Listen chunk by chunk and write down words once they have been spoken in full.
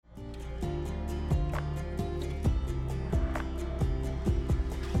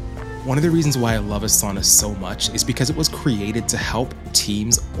One of the reasons why I love Asana so much is because it was created to help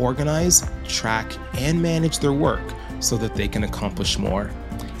teams organize, track, and manage their work so that they can accomplish more.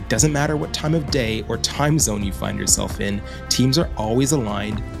 It doesn't matter what time of day or time zone you find yourself in, teams are always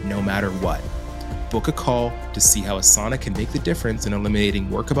aligned no matter what. Book a call to see how Asana can make the difference in eliminating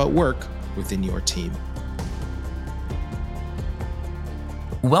work about work within your team.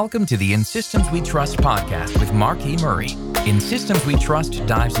 Welcome to the In Systems We Trust podcast with Mark E. Murray. In Systems We Trust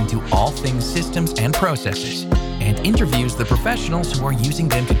dives into all things systems and processes and interviews the professionals who are using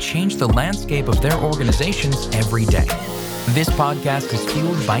them to change the landscape of their organizations every day. This podcast is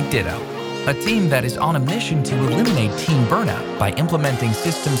fueled by Ditto, a team that is on a mission to eliminate team burnout by implementing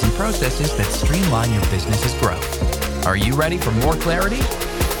systems and processes that streamline your business's growth. Are you ready for more clarity?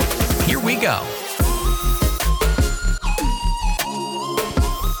 Here we go.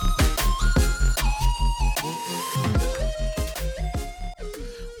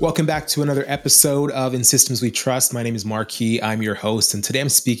 Welcome back to another episode of In Systems We Trust. My name is Marquis. I'm your host, and today I'm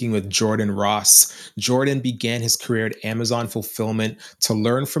speaking with Jordan Ross. Jordan began his career at Amazon Fulfillment to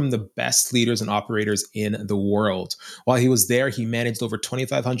learn from the best leaders and operators in the world. While he was there, he managed over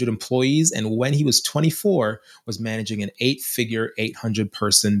 2,500 employees, and when he was 24, was managing an 8-figure,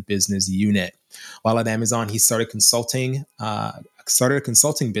 800-person business unit. While at Amazon, he started a consulting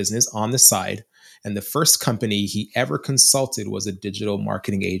business on the side. And the first company he ever consulted was a digital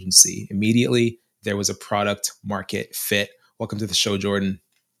marketing agency. Immediately, there was a product market fit. Welcome to the show, Jordan.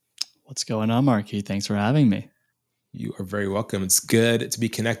 What's going on, Marquis? Thanks for having me. You are very welcome. It's good to be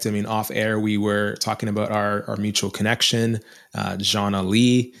connected. I mean, off air, we were talking about our mutual connection, Jana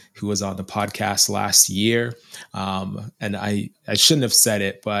Lee, who was on the podcast last year. And I shouldn't have said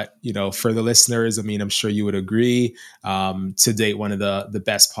it, but, for the listeners, I mean, I'm sure you would agree. To date, one of the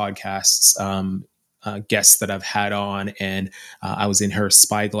best podcasts guests that I've had on. And I was in her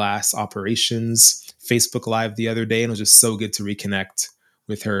Spyglass Operations Facebook Live the other day, and it was just so good to reconnect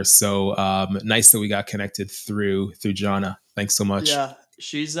with her. So nice that we got connected through Jana. Thanks so much. Yeah,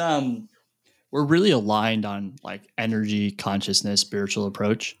 she's we're really aligned on like energy, consciousness, spiritual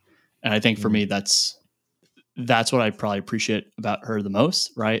approach. And I think for me, that's what I probably appreciate about her the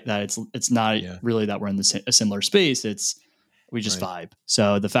most, right? That it's not really that we're in a similar space. We just vibe.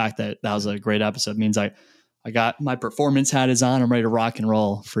 So the fact that was a great episode means I got my performance hat is on. I'm ready to rock and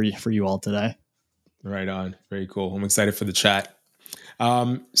roll for you all today. Right on. Very cool. I'm excited for the chat.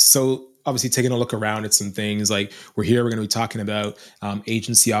 So obviously taking a look around at some things, like we're going to be talking about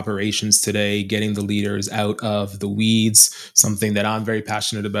agency operations today, getting the leaders out of the weeds, something that I'm very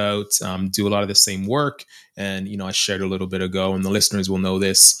passionate about, do a lot of the same work. And, I shared a little bit ago, and the listeners will know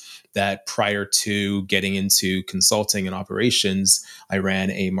this, that prior to getting into consulting and operations, I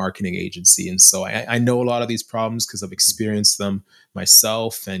ran a marketing agency. And so I know a lot of these problems because I've experienced them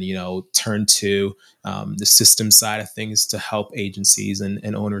myself and, turned to the system side of things to help agencies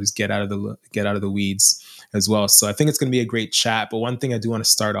and owners get out of the weeds as well. So I think it's going to be a great chat. But one thing I do want to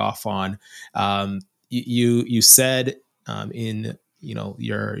start off on, you said in,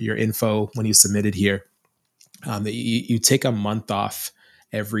 your info when you submitted here, that you take a month off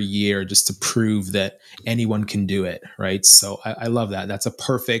every year just to prove that anyone can do it, right? So I love that. That's a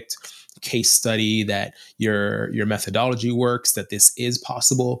perfect case study that your methodology works, that this is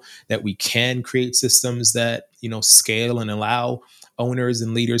possible, that we can create systems that, scale and allow owners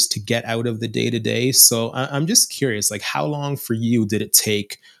and leaders to get out of the day-to-day. So I'm just curious, like how long for you did it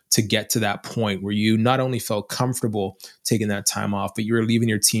take to get to that point where you not only felt comfortable taking that time off, but you were leaving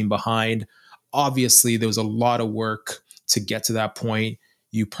your team behind? Obviously, there was a lot of work to get to that point.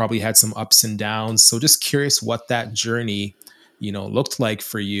 You probably had some ups and downs. So just curious what that journey, looked like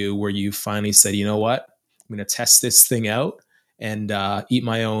for you, where you finally said, you know what, I'm going to test this thing out and eat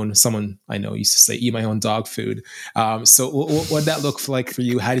my own, someone I know used to say, eat my own dog food. So what did that look like for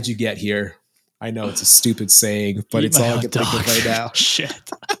you? How did you get here? I know it's a stupid saying, but it's all I can think of right now. Shit.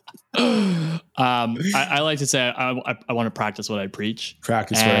 I like to say I want to practice what I preach.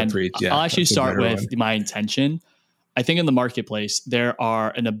 Practice what I preach. Yeah. I'll actually start with my intention. I think in the marketplace, there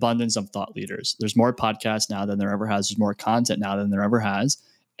are an abundance of thought leaders. There's more podcasts now than there ever has. There's more content now than there ever has.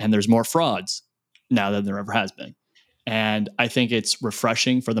 And there's more frauds now than there ever has been. And I think it's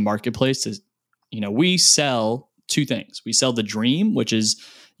refreshing for the marketplace to, we sell two things. We sell the dream, which is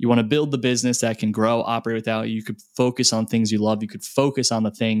you want to build the business that can grow, operate without you. You could focus on things you love. You could focus on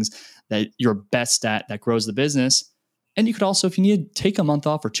the things that you're best at that grows the business. And you could also, if you need to take a month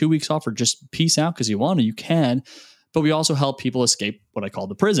off or 2 weeks off or just peace out because you want to, you can. But we also help people escape what I call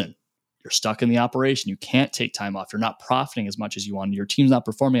the prison. You're stuck in the operation. You can't take time off. You're not profiting as much as you want. Your team's not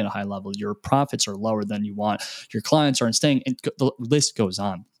performing at a high level. Your profits are lower than you want. Your clients aren't staying. And the list goes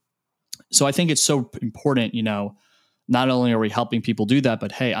on. So I think it's so important, not only are we helping people do that,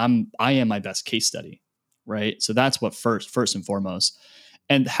 but hey, I am my best case study, right? So that's what first and foremost.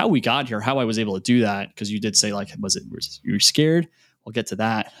 And how we got here, how I was able to do that, because you did say like, you were scared? We'll get to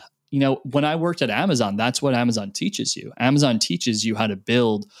that. When I worked at Amazon, that's what Amazon teaches you. Amazon teaches you how to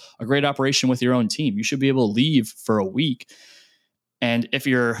build a great operation with your own team. You should be able to leave for a week. And if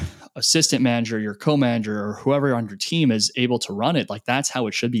your assistant manager, your co-manager, or whoever on your team is able to run it, like that's how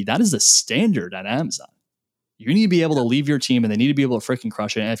it should be. That is the standard at Amazon. You need to be able to leave your team and they need to be able to freaking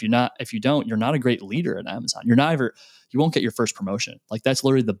crush it. And if you don't, you're not a great leader at Amazon. You won't get your first promotion. Like that's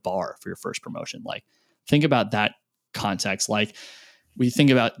literally the bar for your first promotion. Like think about that context. Like we think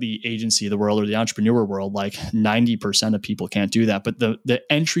about the agency, the world, or the entrepreneur world, like 90% of people can't do that. But the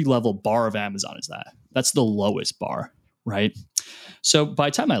entry level bar of Amazon is that. That's the lowest bar, right? So by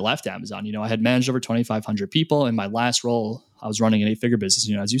the time I left Amazon, I had managed over 2,500 people. In my last role, I was running an 8-figure business,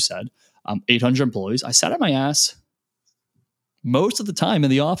 as you said, 800 employees. I sat at my ass most of the time in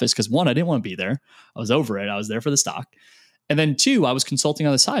the office because 1, I didn't want to be there. I was over it. I was there for the stock. And then 2, I was consulting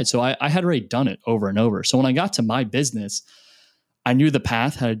on the side. So I had already done it over and over. So when I got to my business, I knew the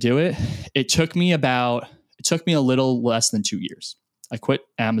path, how to do it. It took me a little less than 2 years. I quit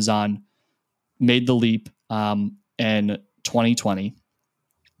Amazon, made the leap in 2020.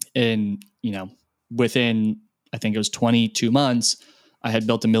 And, within, I think it was 22 months, I had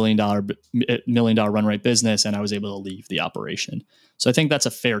built $1 million run rate business and I was able to leave the operation. So I think that's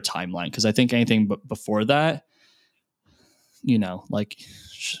a fair timeline because I think anything before that,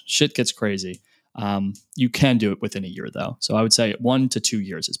 shit gets crazy. You can do it within a year though. So I would say 1 to 2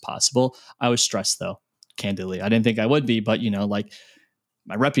 years is possible. I was stressed though, candidly. I didn't think I would be, but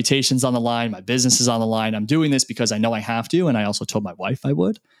my reputation's on the line, my business is on the line. I'm doing this because I know I have to. And I also told my wife I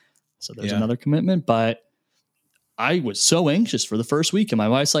would. So there's another commitment, but I was so anxious for the first week. And my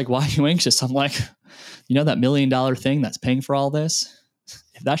wife's like, why are you anxious? I'm like, that $1 million thing that's paying for all this?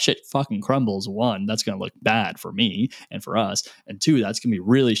 If that shit fucking crumbles, 1, that's going to look bad for me and for us. And 2, that's going to be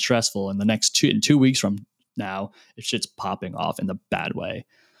really stressful in the next 2 weeks from now if shit's popping off in the bad way.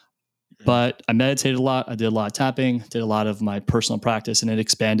 But I meditated a lot. I did a lot of tapping, did a lot of my personal practice, and it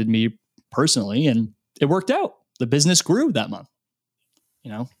expanded me personally. And it worked out. The business grew that month.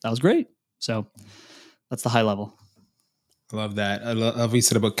 That was great. So that's the high level. I love that. I love what you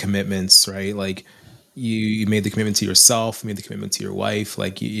said about commitments, right? Like you made the commitment to yourself, made the commitment to your wife,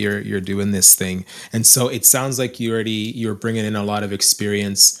 like you're doing this thing. And so it sounds like you're bringing in a lot of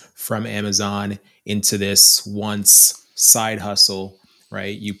experience from Amazon into this once side hustle,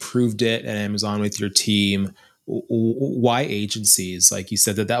 right? You proved it at Amazon with your team. Why agencies? Like you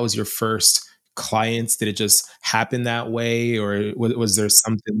said that was your first clients. Did it just happen that way, or was there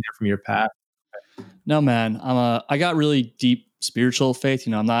something there from your past? No, man. I got really deep spiritual faith.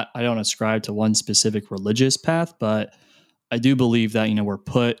 I don't ascribe to one specific religious path, but I do believe that, we're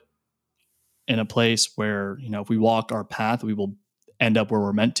put in a place where, if we walk our path, we will end up where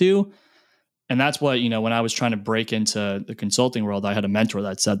we're meant to. And that's what, when I was trying to break into the consulting world, I had a mentor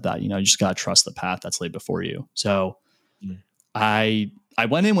that said that, you just got to trust the path that's laid before you. So I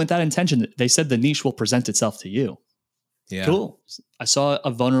went in with that intention. They said the niche will present itself to you. Yeah. Cool. I saw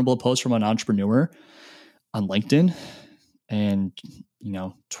a vulnerable post from an entrepreneur on LinkedIn and,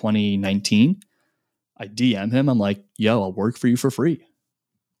 2019, I DM him. I'm like, yo, I'll work for you for free.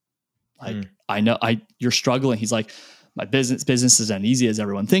 Like, I know you're struggling. He's like, my business isn't as easy as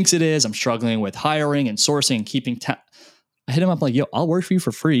everyone thinks it is. I'm struggling with hiring and sourcing and keeping I hit him up like, yo, I'll work for you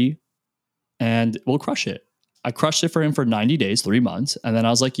for free and we'll crush it. I crushed it for him for 90 days, 3 months. And then I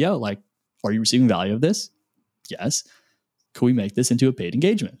was like, yo, like, are you receiving value of this? Yes. Could we make this into a paid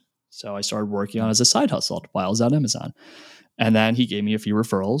engagement? So I started working on it as a side hustle while I was at Amazon. And then he gave me a few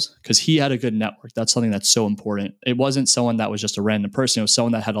referrals because he had a good network. That's something that's so important. It wasn't someone that was just a random person. It was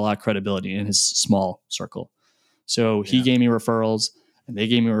someone that had a lot of credibility in his small circle. So he gave me referrals and they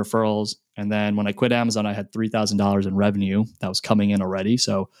gave me referrals. And then when I quit Amazon, I had $3,000 in revenue that was coming in already.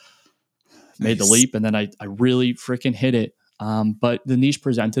 So made the leap. And then I really freaking hit it. But the niche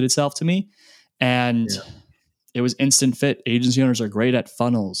presented itself to me and it was instant fit. Agency owners are great at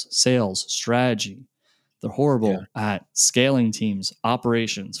funnels, sales, strategy. They're horrible at scaling teams,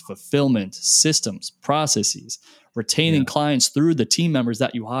 operations, fulfillment, systems, processes, retaining clients through the team members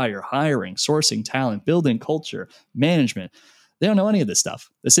that you hire, hiring, sourcing talent, building culture, management. They don't know any of this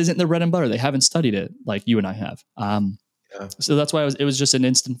stuff. This isn't their bread and butter. They haven't studied it like you and I have. So that's why it was just an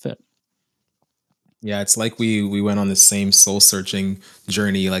instant fit. Yeah, it's like we went on the same soul searching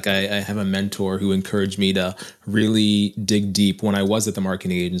journey. Like I have a mentor who encouraged me to really dig deep when I was at the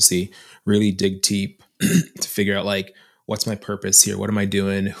marketing agency, really dig deep to figure out like, what's my purpose here? What am I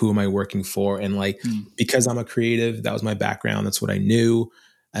doing? Who am I working for? And like, because I'm a creative, that was my background. That's what I knew.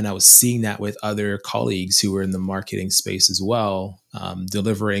 And I was seeing that with other colleagues who were in the marketing space as well,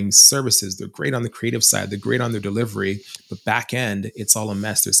 delivering services. They're great on the creative side. They're great on their delivery, but back end, it's all a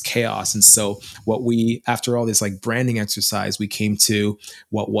mess. There's chaos. And so after all this like branding exercise, we came to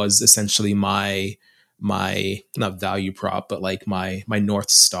what was essentially my not value prop, but like my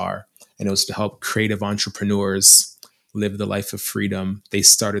North Star. And it was to help creative entrepreneurs live the life of freedom they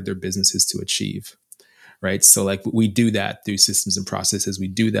started their businesses to achieve. Right. So like we do that through systems and processes. We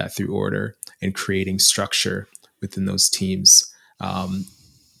do that through order and creating structure within those teams.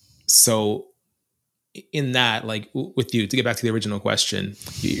 So in that, like with you, to get back to the original question,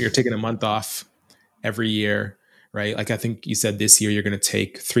 you're taking a month off every year, right? Like I think you said this year you're going to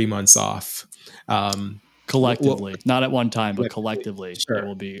take 3 months off. Collectively, not at one time, but collectively, sure. It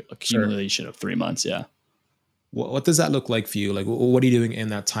will be accumulation of 3 months. Yeah. What does that look like for you? Like, what are you doing in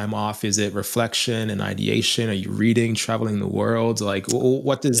that time off? Is it reflection and ideation? Are you reading, traveling the world? Like,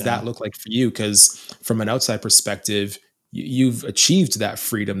 what does that look like for you? Because from an outside perspective, you've achieved that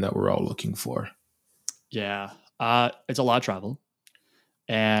freedom that we're all looking for. Yeah. It's a lot of travel.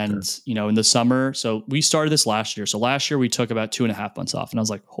 And, in the summer, so we started this last year. So last year we took about 2.5 months off and I was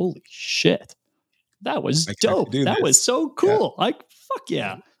like, holy shit, that was dope. That was so cool. Yeah. Like, fuck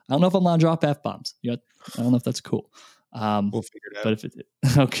yeah. I don't know if I'm allowed to drop F-bombs. I don't know if that's cool. We'll figure it out. But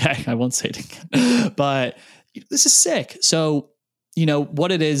if okay, I won't say it again. But this is sick. So,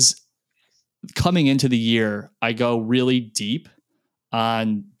 what it is coming into the year, I go really deep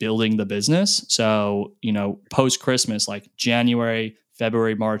on building the business. So, post Christmas, like January,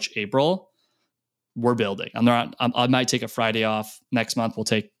 February, March, April, we're building. I might take a Friday off. Next month, we'll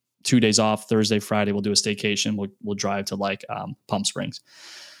take 2 days off. Thursday, Friday, we'll do a staycation. We'll drive to like Palm Springs.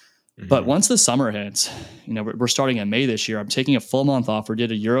 But once the summer hits, we're starting in May this year. I'm taking a full month off. We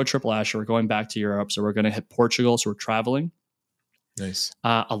did a Euro trip last year. We're going back to Europe. So we're going to hit Portugal. So we're traveling. Nice.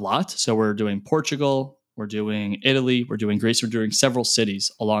 A lot. So we're doing Portugal. We're doing Italy. We're doing Greece. We're doing several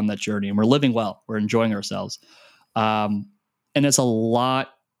cities along that journey. And we're living well. We're enjoying ourselves. And it's a lot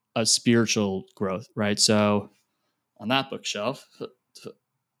of spiritual growth, right? So on that bookshelf,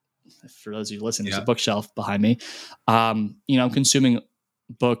 for those of you listening, there's a bookshelf behind me. I'm consuming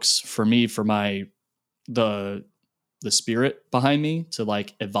books for me, for the spirit behind me to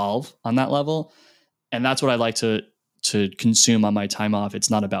like evolve on that level. And that's what I like to consume on my time off. It's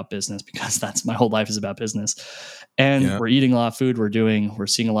not about business because that's my whole life is about business. And we're eating a lot of food. We're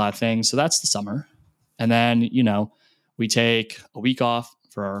seeing a lot of things. So that's the summer. And then, we take a week off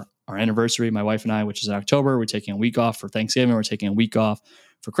for our anniversary, my wife and I, which is in October. We're taking a week off for Thanksgiving. We're taking a week off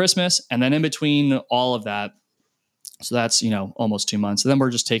for Christmas. And then in between all of that, so that's, almost 2 months. And then we're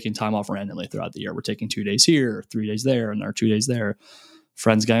just taking time off randomly throughout the year. We're taking 2 days here, 3 days there, and our 2 days there.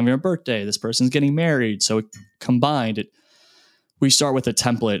 Friends getting their birthday. This person's getting married. So combined, we start with a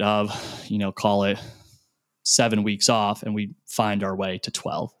template of, call it 7 weeks off, and we find our way to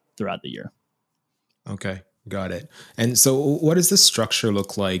 12 throughout the year. Okay, got it. And so what does the structure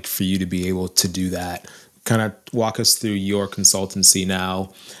look like for you to be able to do that? Kind of walk us through your consultancy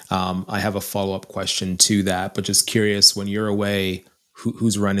now. I have a follow-up question to that, but just curious, when you're away,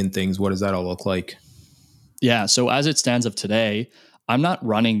 who's running things? What does that all look like? Yeah. So as it stands of today, I'm not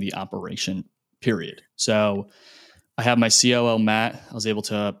running the operation, period. So I have my COO, Matt. I was able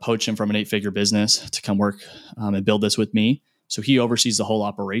to poach him from an 8-figure business to come work and build this with me. So he oversees the whole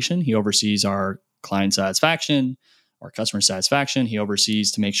operation. He oversees our client satisfaction, our customer satisfaction. He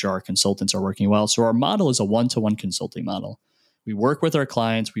oversees to make sure our consultants are working well. So our model is a one-to-one consulting model. We work with our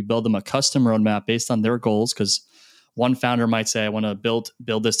clients. We build them a custom roadmap based on their goals, because one founder might say, I want to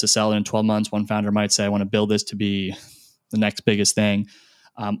build this to sell in 12 months. One founder might say, I want to build this to be the next biggest thing.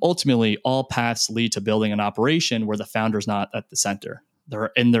 Ultimately, all paths lead to building an operation where the founder's not at the center. They're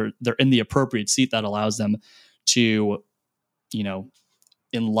in the appropriate seat that allows them to,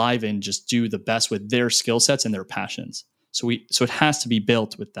 enliven, just do the best with their skill sets and their passions. So it has to be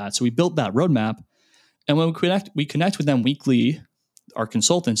built with that. So we built that roadmap, and when we connect with them weekly, our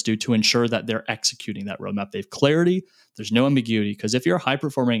consultants do, to ensure that they're executing that roadmap. They have clarity. There's no ambiguity, because if you're a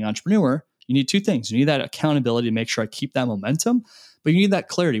high-performing entrepreneur, you need 2 things. You need that accountability to make sure I keep that momentum, but you need that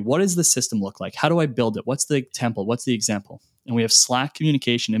clarity. What does the system look like? How do I build it? What's the template? What's the example? And we have Slack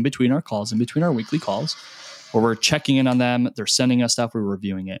communication in between our calls, in between our weekly calls, where we're checking in on them. They're sending us stuff. We're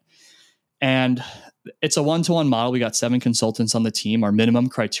reviewing it. And it's a one-to-one model. We got 7 consultants on the team. Our minimum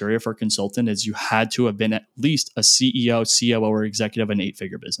criteria for a consultant is you had to have been at least a CEO, COO, or executive of an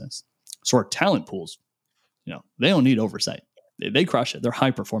 8-figure business. So our talent pools, they don't need oversight. They crush it. They're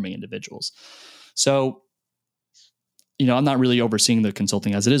high-performing individuals. So, I'm not really overseeing the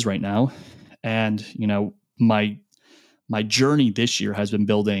consulting as it is right now. And, my journey this year has been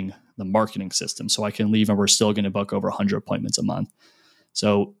building the marketing system so I can leave and we're still going to book over 100 appointments a month.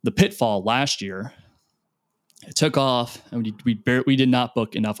 So the pitfall last year, it took off and we did not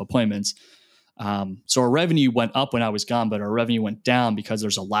book enough appointments. So our revenue went up when I was gone, but our revenue went down because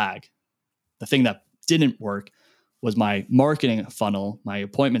there's a lag. The thing that didn't work was my marketing funnel, my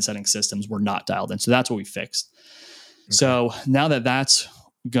appointment setting systems were not dialed in. So that's what we fixed. Okay. So now that that's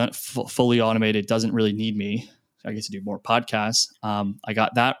fully automated, doesn't really need me. I get to do more podcasts. I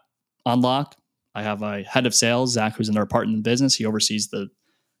got that unlocked. I have a head of sales, Zach, who's another partner in the business. He oversees the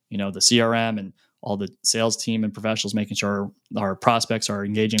CRM and all the sales team and professionals, making sure our prospects are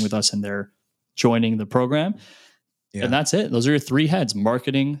engaging with us and they're joining the program. Yeah. And that's it. Those are your three heads: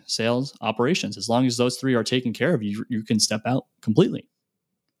 marketing, sales, operations. As long as those three are taken care of, you can step out completely.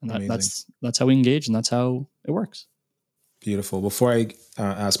 And that's how we engage, and that's how it works. Beautiful. Before I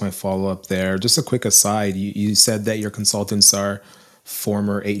ask my follow-up there, just a quick aside. You said that your consultants are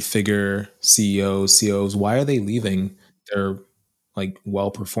former 8-figure CEOs, COOs. Why are they leaving their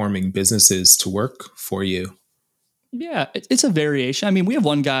well-performing businesses to work for you? Yeah, it's a variation. I mean, we have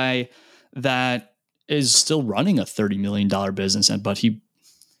one guy that is still running a $30 million business, but he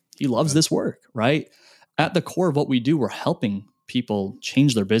loves this work, right? At the core of what we do, we're helping people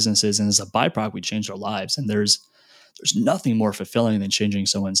change their businesses. And as a byproduct, we change their lives. And there's nothing more fulfilling than changing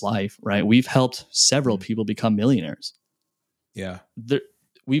someone's life, right? We've helped several people become millionaires. Yeah.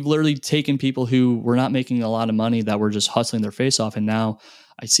 We've literally taken people who were not making a lot of money, that were just hustling their face off. And now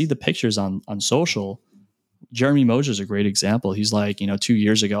I see the pictures on social. Jeremy Mosier is a great example. He's like, 2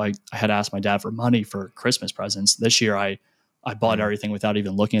 years ago, I had asked my dad for money for Christmas presents. This year, I bought everything without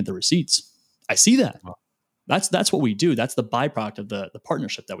even looking at the receipts. I see that. Wow. That's what we do. That's the byproduct of the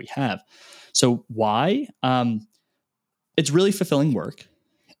partnership that we have. So why? It's really fulfilling work.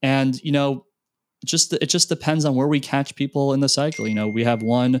 And, it just depends on where we catch people in the cycle. We have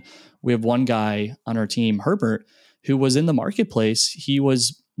one guy on our team, Herbert, who was in the marketplace. He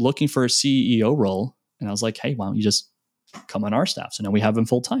was looking for a CEO role. And I was like, hey, why don't you just come on our staff? So now we have him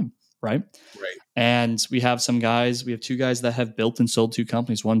full time. Right. And we have two guys that have built and sold 2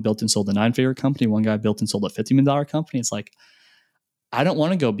 companies. One built and sold a 9-figure company. One guy built and sold a $50 million company. It's like, I don't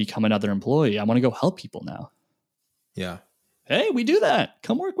want to go become another employee. I want to go help people now. Yeah. Hey, we do that.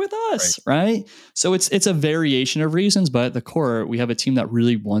 Come work with us. Right. So it's a variation of reasons, but at the core, we have a team that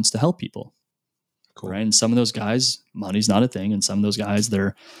really wants to help people. Cool. Right. And some of those guys, money's not a thing. And some of those guys,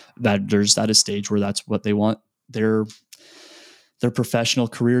 they're at a stage where that's what they want their professional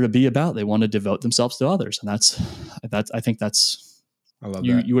career to be about. They want to devote themselves to others. And I love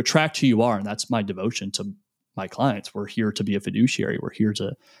that. You attract who you are. And that's my devotion to my clients. We're here to be a fiduciary. We're here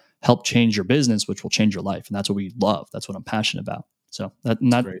to help change your business, which will change your life. And that's what we love. That's what I'm passionate about. So I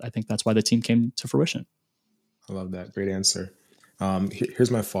think that's why the team came to fruition. I love that. Great answer.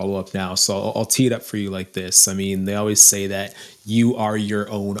 Here's my follow-up now. So I'll tee it up for you like this. I mean, they always say that you are your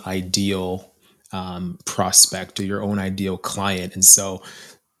own ideal prospect or your own ideal client. And so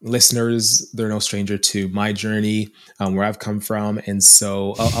listeners, they're no stranger to my journey, where I've come from. And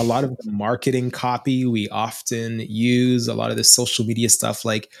so a lot of the marketing copy we often use, a lot of the social media stuff,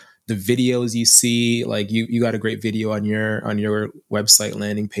 like the videos you see, like you got a great video on your website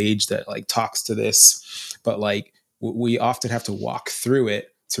landing page that talks to this, but we often have to walk through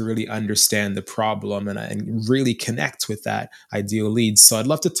it to really understand the problem and really connect with that ideal lead. So I'd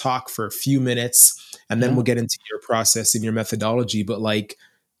love to talk for a few minutes, and then we'll get into your process and your methodology. But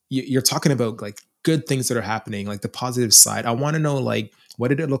you're talking about good things that are happening, the positive side. I want to know what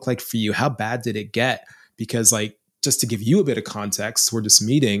did it look like for you? How bad did it get? Because just to give you a bit of context, we're just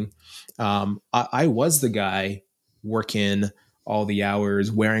meeting. I was the guy working all the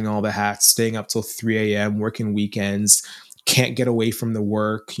hours, wearing all the hats, staying up till 3 a.m., working weekends, can't get away from the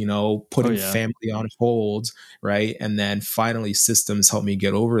work, putting family on hold, right? And then finally systems helped me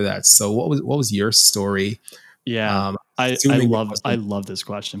get over that. So what was your story? Yeah. I love this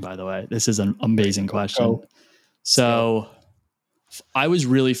question, by the way. This is an amazing question. So I was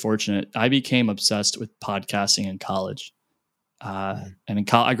really fortunate. I became obsessed with podcasting in college. And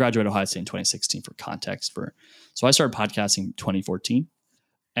I graduated Ohio State in 2016 for context. So I started podcasting in 2014.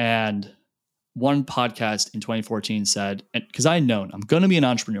 And one podcast in 2014 said, because I had known I'm going to be an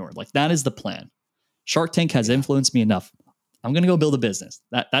entrepreneur, that is the plan. Shark Tank has influenced me enough. I'm going to go build a business.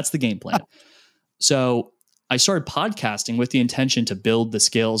 That's the game plan. So I started podcasting with the intention to build the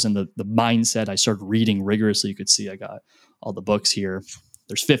skills and the mindset. I started reading rigorously. You could see I got all the books here.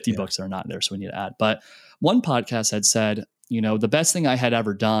 There's 50 books that are not there, so we need to add. But one podcast had said, the best thing I had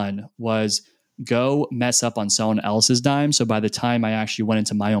ever done was go mess up on someone else's dime. So by the time I actually went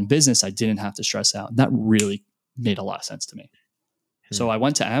into my own business, I didn't have to stress out. That really made a lot of sense to me. So I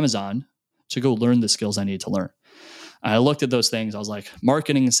went to Amazon to go learn the skills I needed to learn. I looked at those things. I was like,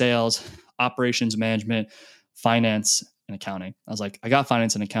 marketing and sales, operations management, finance and accounting. I was like, I got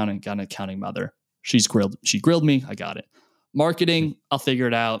finance and accounting, got an accounting mother. She grilled me. I got it. Marketing, I'll figure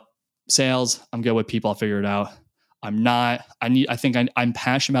it out. Sales, I'm good with people. I'll figure it out. I'm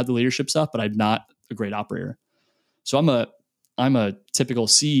passionate about the leadership stuff, but I'm not a great operator. So I'm a typical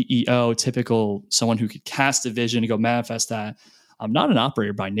CEO, typical someone who could cast a vision and go manifest that. I'm not an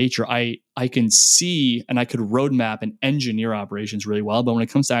operator by nature. I can see and I could roadmap and engineer operations really well. But when it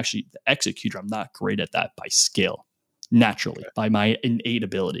comes to actually the executor, I'm not great at that by skill, naturally, by my innate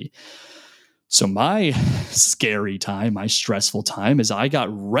ability. So my scary time, my stressful time is I got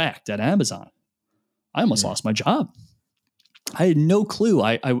wrecked at Amazon. I almost lost my job. I had no clue.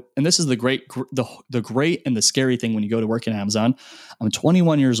 And this is the great and the scary thing when you go to work at Amazon. I'm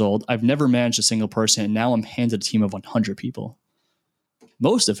 21 years old. I've never managed a single person. And now I'm handed a team of 100 people,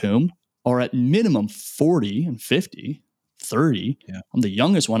 most of whom are at minimum 40 and 50, 30. Yeah. I'm the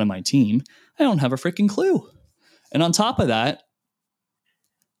youngest one on my team. I don't have a freaking clue. And on top of that,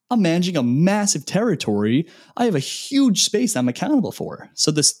 I'm managing a massive territory. I have a huge space I'm accountable for. So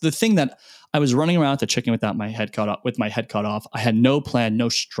the thing that I was running around the chicken with my head cut off. I had no plan, no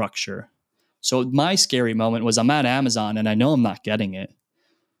structure. So my scary moment was I'm at Amazon and I know I'm not getting it.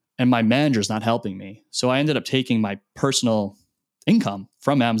 And my manager's not helping me. So I ended up taking my personal income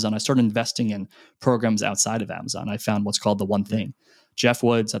from Amazon. I started investing in programs outside of Amazon. I found what's called the One Thing. Jeff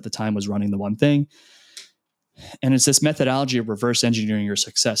Woods at the time was running the One Thing. And it's this methodology of reverse engineering your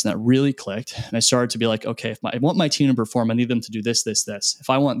success. And that really clicked. And I started to be like, okay, if I want my team to perform, I need them to do this, this, this. If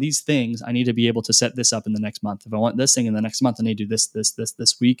I want these things, I need to be able to set this up in the next month. If I want this thing in the next month, I need to do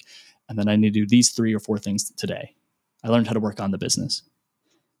this week. And then I need to do these 3 or 4 things today. I learned how to work on the business.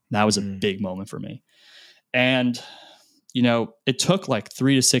 That was a big moment for me. And, it took like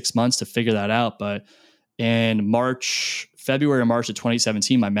 3 to 6 months to figure that out. But in February or March of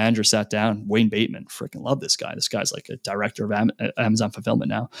 2017, my manager sat down, Wayne Bateman, freaking love this guy. This guy's like a director of Amazon fulfillment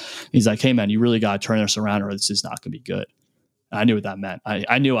now. He's like, hey man, you really got to turn this around or this is not going to be good. And I knew what that meant.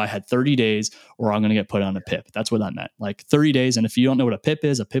 I knew I had 30 days or I'm going to get put on a PIP. That's what that meant. Like 30 days. And if you don't know what a PIP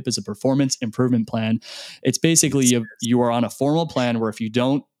is a performance improvement plan. It's basically you are on a formal plan where if you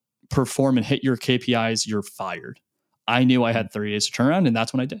don't perform and hit your KPIs, you're fired. I knew I had 30 days to turn around and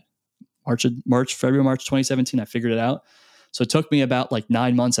that's when I did. February, March 2017, I figured it out. So it took me about like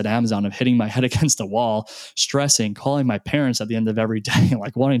 9 months at Amazon of hitting my head against the wall, stressing, calling my parents at the end of every day,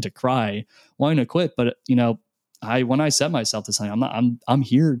 like wanting to cry, wanting to quit. But when I set myself to something, I'm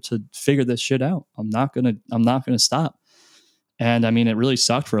here to figure this shit out. I'm not gonna stop. And I mean, it really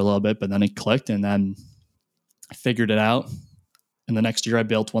sucked for a little bit, but then it clicked, and then I figured it out. And the next year, I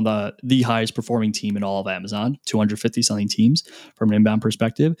built one of the highest performing team in all of Amazon, 250 something teams from an inbound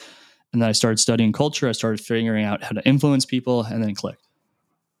perspective. And then I started studying culture. I started figuring out how to influence people, and then it clicked.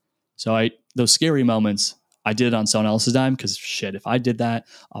 So those scary moments, I did it on someone else's dime because shit, if I did that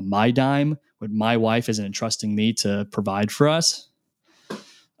on my dime, when my wife isn't entrusting me to provide for us,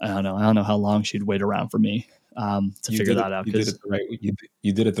 I don't know how long she'd wait around for me to figure that out. You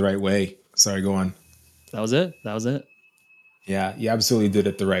did it the right way. Sorry, go on. That was it. Yeah, you absolutely did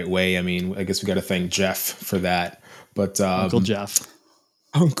it the right way. I mean, I guess we got to thank Jeff for that. But Uncle Jeff.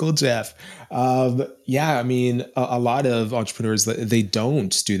 Yeah, I mean, a lot of entrepreneurs, they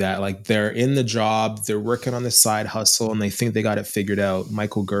don't do that. Like they're in the job, they're working on the side hustle, and they think they got it figured out.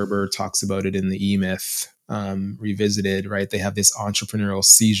 Michael Gerber talks about it in the E-Myth Revisited, right? They have this entrepreneurial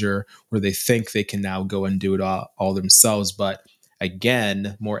seizure where they think they can now go and do it all themselves. But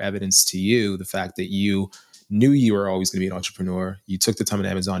again, more evidence to you, the fact that you knew you were always going to be an entrepreneur. You took the time at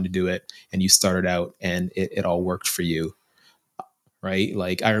Amazon to do it, and you started out, and it all worked for you. Right?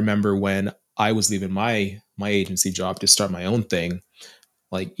 Like I remember when I was leaving my agency job to start my own thing,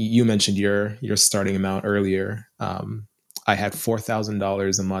 like you mentioned your starting amount earlier. I had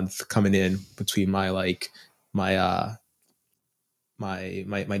 $4,000 a month coming in between my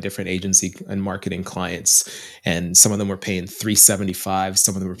different agency and marketing clients. And some of them were paying $375,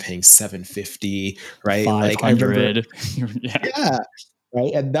 some of them were paying $750, right? 500. Yeah.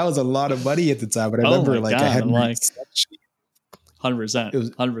 Right. And that was a lot of money at the time. But I remember I had 100%.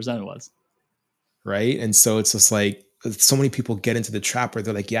 100% it was. Right. And so it's just like so many people get into the trap where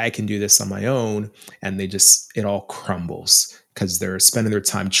they're like, yeah, I can do this on my own. And it all crumbles because they're spending their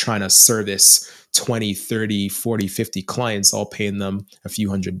time trying to service 20, 30, 40, 50 clients, all paying them a few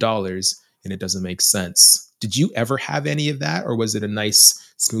 $100s, and it doesn't make sense. Did you ever have any of that? Or was it a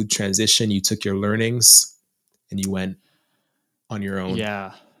nice smooth transition? You took your learnings and you went on your own?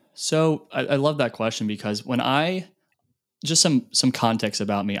 Yeah. So I love that question because when just some context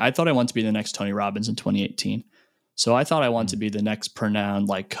about me, I thought I wanted to be the next Tony Robbins in 2018. So I thought I wanted to be the next renowned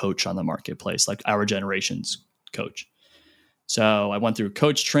like coach on the marketplace, like our generation's coach. So I went through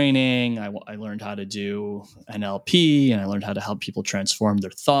coach training. I learned how to do NLP, and I learned how to help people transform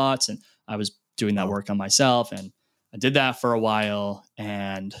their thoughts. And I was doing that work on myself, and I did that for a while.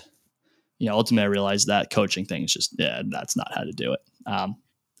 And ultimately I realized that coaching thing is just, that's not how to do it.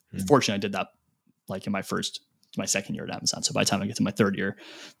 Fortunately, I did that like in my second year at Amazon. So by the time I get to my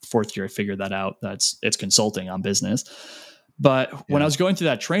fourth year, I figured that out. It's consulting on business. But when I was going through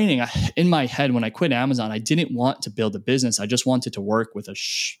that training, in my head, when I quit Amazon, I didn't want to build a business. I just wanted to work with a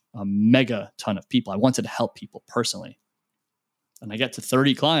mega ton of people. I wanted to help people personally. And I get to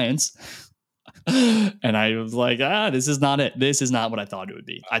 30 clients and I was like, this is not it. This is not what I thought it would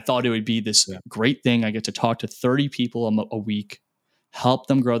be. I thought it would be this great thing. I get to talk to 30 people a week, help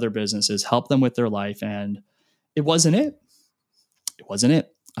them grow their businesses, help them with their life. And it wasn't it. It wasn't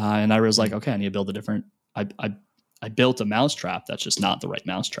it. And I was like, okay, I need to build a different, I built a mousetrap that's just not the right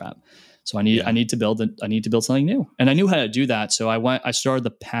mousetrap. So I need to build something new. And I knew how to do that. So I started the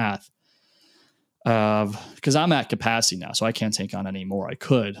path of, because I'm at capacity now, so I can't take on any more. I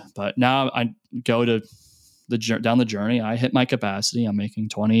could, but now I go to down the journey. I hit my capacity. I'm making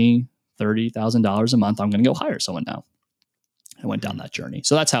 $20,000-$30,000 a month. I'm going to go hire someone now. I went down that journey.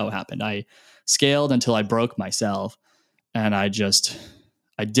 So that's how it happened. I scaled until I broke myself, and I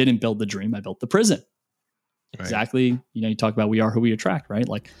didn't build the dream. I built the prison. Right. Exactly. You talk about we are who we attract, right?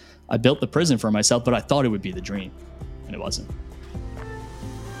 Like I built the prison for myself, but I thought it would be the dream, and it wasn't.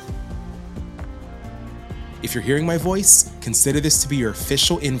 If you're hearing my voice, consider this to be your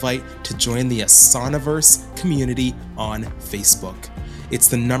official invite to join the Asanaverse community on Facebook. It's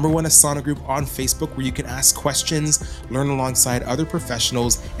the #1 Asana group on Facebook where you can ask questions, learn alongside other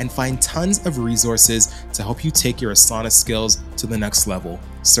professionals, and find tons of resources to help you take your Asana skills to the next level.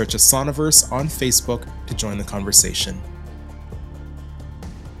 Search Asanaverse on Facebook to join the conversation.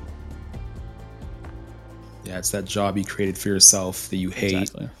 Yeah, it's that job you created for yourself that you hate.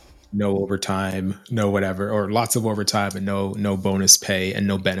 Exactly. No overtime, no whatever, or lots of overtime and no bonus pay and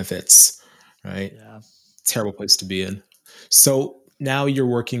no benefits, right? Yeah. Terrible place to be in. So now you're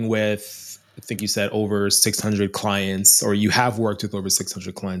working with, I think you said over 600 clients, or you have worked with over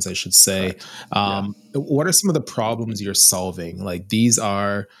 600 clients, I should say. What are some of the problems you're solving? Like these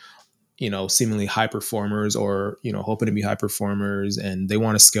are, seemingly high performers or, hoping to be high performers, and they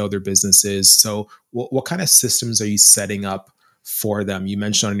want to scale their businesses. So what kind of systems are you setting up for them? You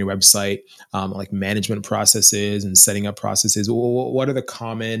mentioned on your website, like management processes and setting up processes. What are the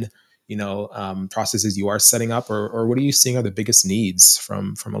common processes you are setting up, or what are you seeing are the biggest needs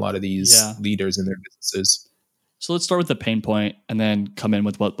from a lot of these leaders in their businesses? So let's start with the pain point and then come in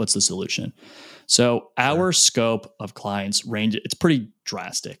with what's the solution. So our scope of clients range, it's pretty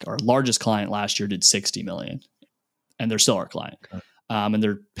drastic. Our largest client last year did 60 million, and they're still our client. Okay. And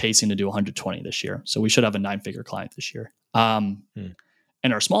they're pacing to do 120 this year. So we should have a 9-figure client this year. And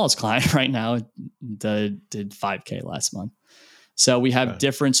our smallest client right now did 5K last month. So we have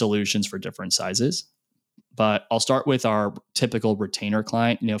different solutions for different sizes, but I'll start with our typical retainer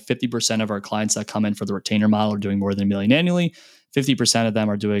client. 50% of our clients that come in for the retainer model are doing more than $1 million annually. 50% of them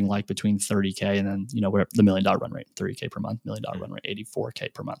are doing like between 30K and then, we're the $1 million run rate, 30K per month, $1 million run rate,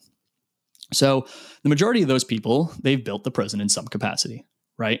 84K per month. So the majority of those people, they've built the prison in some capacity,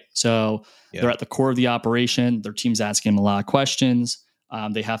 right? So they're at the core of the operation. Their team's asking them a lot of questions.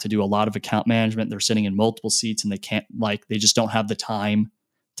 They have to do a lot of account management. They're sitting in multiple seats and they just don't have the time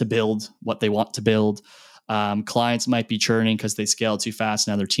to build what they want to build. Clients might be churning because they scale too fast.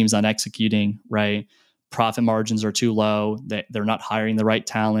 Now their team's not executing, right? Profit margins are too low. They're not hiring the right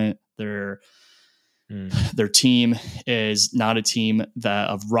talent. Their team is not a team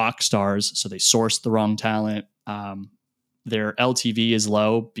of rock stars. So they sourced the wrong talent. Their LTV is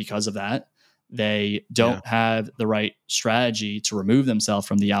low because of that. They don't have the right strategy to remove themselves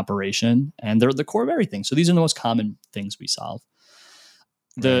from the operation, and they're the core of everything. So these are the most common things we solve.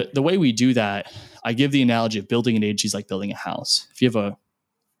 The way we do that, I give the analogy of building an agency is like building a house. If you have a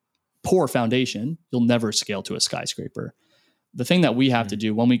poor foundation, you'll never scale to a skyscraper. The thing that we have to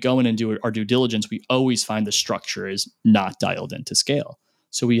do when we go in and do our due diligence, we always find the structure is not dialed into scale.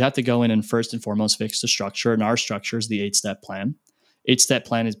 So we have to go in and first and foremost fix the structure, and our structure is the 8-step plan. 8-step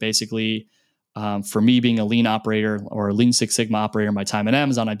plan is basically, for me being a lean operator or a lean Six Sigma operator in my time at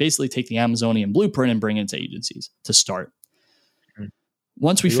Amazon, I basically take the Amazonian blueprint and bring it into agencies to start.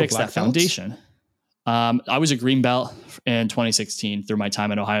 Once we fix that foundation, I was a green belt in 2016 through my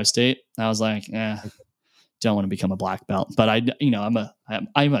time at Ohio State. I was like, don't want to become a black belt, but I'm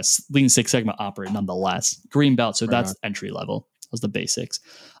a Lean Six Sigma operator nonetheless. Green belt, so that's entry level. That was the basics.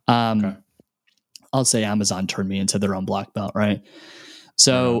 I'll say Amazon turned me into their own black belt, right?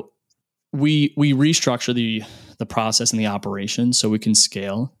 So we restructure the process and the operation so we can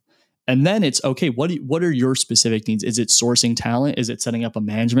scale. And then it's okay. What are your specific needs? Is it sourcing talent? Is it setting up a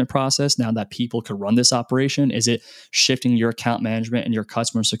management process now that people could run this operation? Is it shifting your account management and your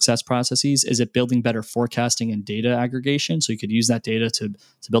customer success processes? Is it building better forecasting and data aggregation so you could use that data to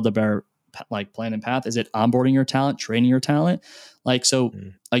build a better plan and path? Is it onboarding your talent, training your talent? I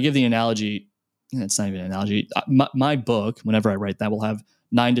give the analogy. It's not even an analogy. My book, whenever I write that, will have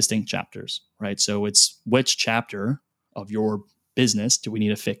 9 distinct chapters, right? So it's which chapter of your business do we need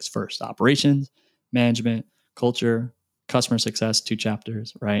to fix first? Operations, management, culture, customer success, 2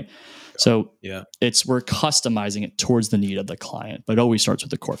 chapters, right? So we're customizing it towards the need of the client, but it always starts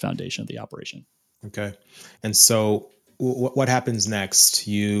with the core foundation of the operation. Okay. And so what happens next?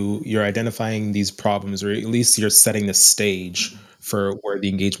 You're identifying these problems, or at least you're setting the stage for where the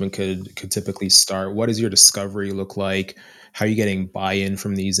engagement could typically start. What does your discovery look like? How are you getting buy-in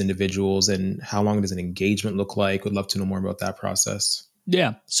from these individuals, and how long does an engagement look like? Would love to know more about that process.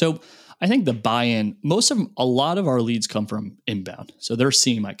 Yeah. So I think the buy-in, a lot of our leads come from inbound. So they're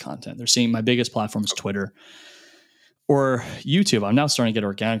seeing my content. They're seeing my biggest platform is Twitter or YouTube. I'm now starting to get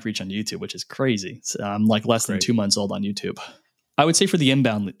organic reach on YouTube, which is crazy. So I'm like less than 2 months old on YouTube. I would say for the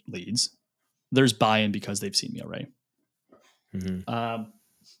inbound leads, there's buy-in because they've seen me already. Mm-hmm.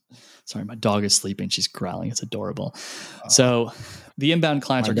 Sorry, my dog is sleeping. She's growling. It's adorable. So the inbound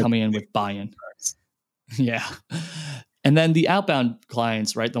clients are coming in with buy-in. Yeah. And then the outbound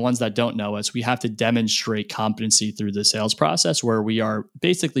clients, right? The ones that don't know us, we have to demonstrate competency through the sales process where we are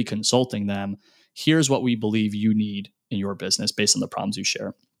basically consulting them. Here's what we believe you need in your business based on the problems you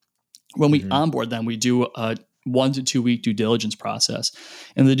share. When we onboard them, we do a 1 to 2 week due diligence process.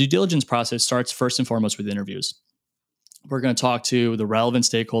 And the due diligence process starts first and foremost with interviews. We're going to talk to the relevant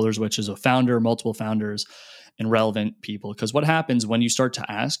stakeholders, which is a founder, multiple founders, and relevant people. Because what happens when you start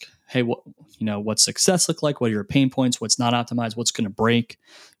to ask, hey, what's success look like? What are your pain points? What's not optimized? What's going to break?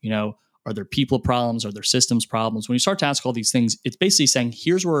 Are there people problems? Are there systems problems? When you start to ask all these things, it's basically saying,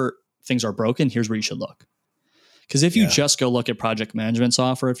 here's where things are broken. Here's where you should look. Because if you just go look at project management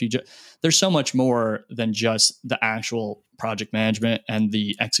software, there's so much more than just the actual project management and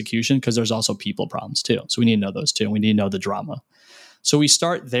the execution, because there's also people problems too. So we need to know those too. We need to know the drama. So we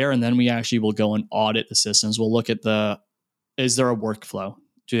start there, and then we actually will go and audit the systems. We'll look at is there a workflow?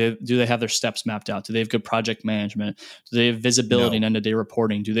 Do they have their steps mapped out? Do they have good project management? Do they have visibility and end-of-day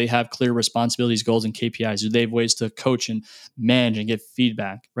reporting? Do they have clear responsibilities, goals, and KPIs? Do they have ways to coach and manage and give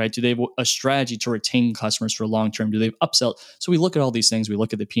feedback, right? Do they have a strategy to retain customers for long-term? Do they have upsell? So we look at all these things. We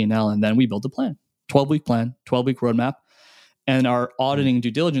look at the P&L, and then we build a plan, 12-week plan, 12-week roadmap. And our auditing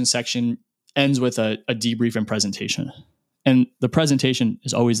due diligence section ends with a debrief and presentation. And the presentation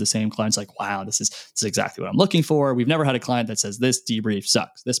is always the same. Client's like, wow, this is exactly what I'm looking for. We've never had a client that says this debrief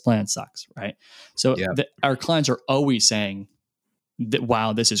sucks. This plan sucks, right? So our clients are always saying,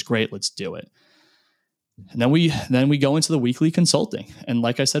 wow, this is great. Let's do it. And then we go into the weekly consulting. And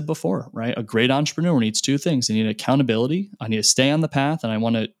like I said before, right, a great entrepreneur needs 2 things. I need accountability. I need to stay on the path, and I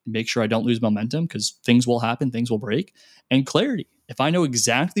want to make sure I don't lose momentum, because things will happen, things will break, and clarity. If I know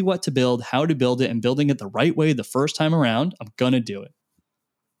exactly what to build, how to build it, and building it the right way the first time around, I'm going to do it.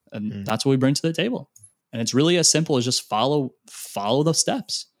 And that's what we bring to the table. And it's really as simple as just follow the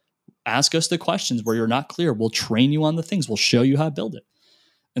steps. Ask us the questions where you're not clear. We'll train you on the things. We'll show you how to build it.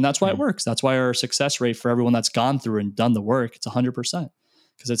 And that's why it works. That's why our success rate for everyone that's gone through and done the work, it's 100%.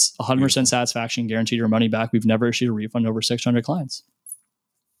 Because it's 100% satisfaction, guaranteed your money back. We've never issued a refund over 600 clients.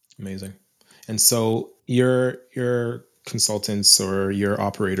 Amazing. And so your consultants, or your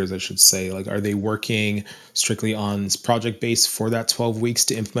operators, I should say, like, are they working strictly on project base for that 12 weeks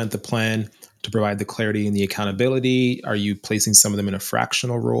to implement the plan, to provide the clarity and the accountability? Are you placing some of them in a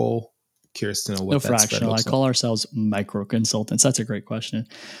fractional role? Curious to know what that spread looks like. I call ourselves micro consultants. That's a great question.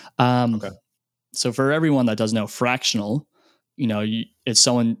 So for everyone that doesn't know, fractional, it's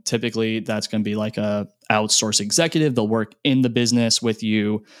someone typically that's going to be like a outsourced executive. They'll work in the business with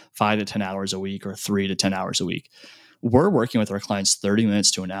you 5 to 10 hours a week, or 3 to 10 hours a week. We're working with our clients 30 minutes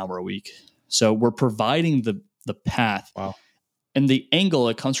to an hour a week. So we're providing the path. Wow. And the angle,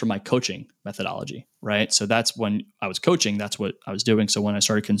 it comes from my coaching methodology, right? So that's when I was coaching, that's what I was doing. So when I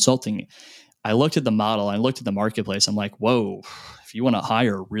started consulting, I looked at the model, I looked at the marketplace. I'm like, whoa, if you want to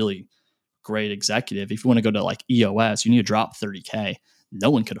hire a really great executive, if you want to go to like EOS, you need to drop $30K. No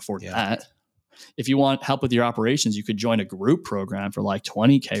one could afford that. if you want help with your operations, you could join a group program for like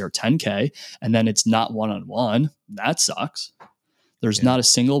 20K or 10K, and then it's not one-on-one. That sucks. There's not a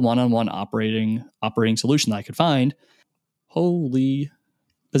single one-on-one operating solution that I could find. Holy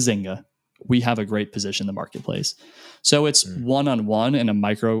bazinga. We have a great position in the marketplace. So it's one-on-one in a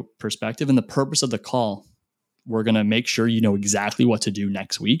micro perspective. And the purpose of the call, we're going to make sure you know exactly what to do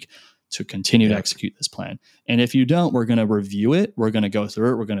next week to continue to execute this plan. And if you don't, we're going to review it. We're going to go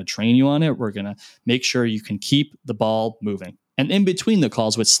through it. We're going to train you on it. We're going to make sure you can keep the ball moving. And in between the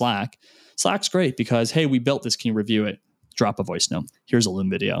calls with Slack's great because, hey, we built this. Can you review it? Drop a voice note. Here's a Loom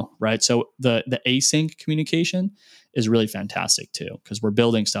video, right? So the async communication is really fantastic too, because we're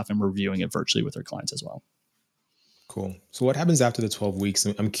building stuff and reviewing it virtually with our clients as well. Cool. So what happens after the 12 weeks?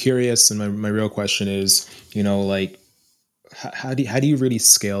 I'm curious. And my real question is, like, how do you really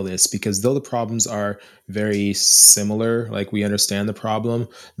scale this? Because though the problems are very similar, like we understand the problem,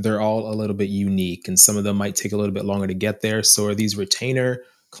 they're all a little bit unique and some of them might take a little bit longer to get there. So are these retainer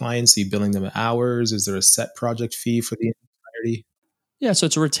clients? Are you billing them hours? Is there a set project fee for the entirety? Yeah. So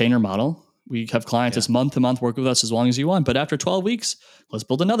it's a retainer model. We have clients that's month to month, work with us as long as you want. But after 12 weeks, let's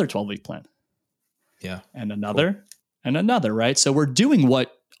build another 12-week plan. Yeah. And another and another, right? So we're doing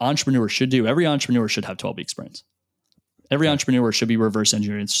what entrepreneurs should do. Every entrepreneur should have 12-week sprints. Every entrepreneur should be reverse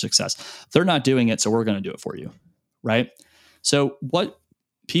engineering success. They're not doing it, so we're going to do it for you, right? So what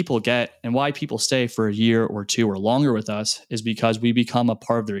people get and why people stay for a year or two or longer with us is because we become a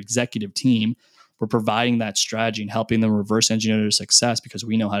part of their executive team. We're providing that strategy and helping them reverse engineer their success because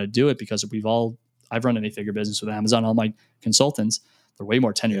we know how to do it because I've run an 8-figure business with Amazon. All my consultants, they're way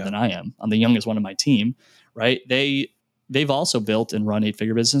more tenured than I am. I'm the youngest one on my team, right? They've also built and run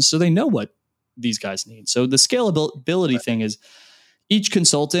 8-figure business, so they know what these guys need. So the scalability thing is each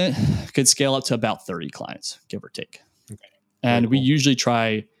consultant could scale up to about 30 clients, give or take. Okay. And we usually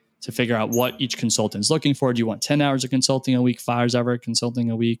try to figure out what each consultant is looking for. Do you want 10 hours of consulting a week, 5 hours of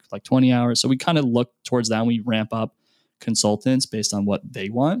consulting a week, like 20 hours? So we kind of look towards that and we ramp up consultants based on what they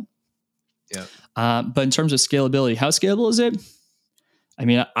want. Yeah. But in terms of scalability, how scalable is it? I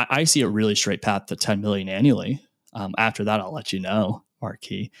mean, I see a really straight path to 10 million annually. After that, I'll let you know,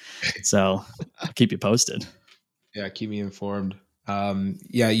 Marquis. So I'll keep you posted. Yeah. Keep me informed.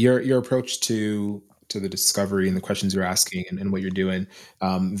 Your approach to the discovery and the questions you're asking and what you're doing,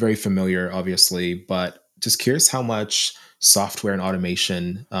 very familiar, obviously, but just curious how much software and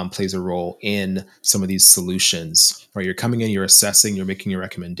automation plays a role in some of these solutions, right? You're coming in, you're assessing, you're making your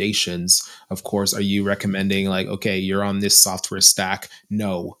recommendations. Of course, are you recommending like, okay, you're on this software stack?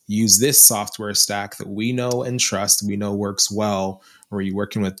 No, use this software stack that we know and trust, we know works well. Or are you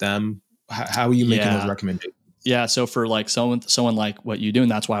working with them? How are you making those recommendations? Yeah. So for like someone like what you do, and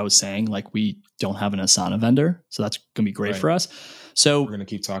that's why I was saying like we don't have an Asana vendor, so that's gonna be great for us. So we're gonna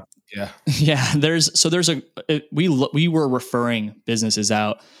keep talking. Yeah. Yeah. We were referring businesses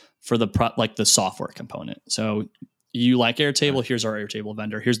out for the software component. So you like Airtable? Here's our Airtable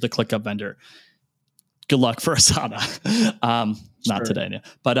vendor. Here's the ClickUp vendor. Good luck for Asana. Not today, no.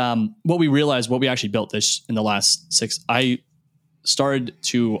 But what we realized, what we actually built this in the last 6. I started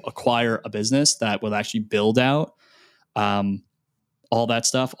to acquire a business that would actually build out all that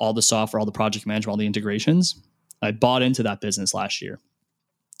stuff, all the software, all the project management, all the integrations. I bought into that business last year.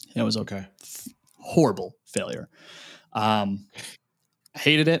 It was a horrible failure. I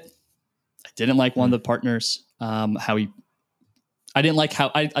hated it. I didn't like one of the partners, I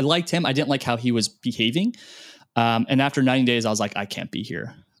liked him. I didn't like how he was behaving. And after 90 days, I was like, I can't be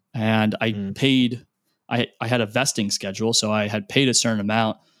here. And I paid, I had a vesting schedule. So I had paid a certain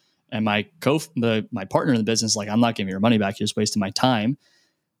amount and my partner in the business, like, I'm not giving your money back. You're just wasting my time.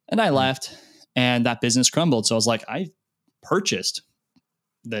 And I left and that business crumbled. So I was like, I purchased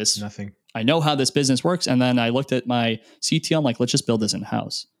this. Nothing. I know how this business works. And then I looked at my CTO. I'm like, let's just build this in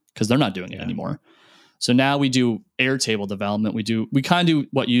house because they're not doing it anymore. So now we do Airtable development. We kind of do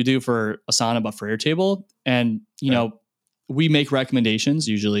what you do for Asana, but for Airtable. And, we make recommendations,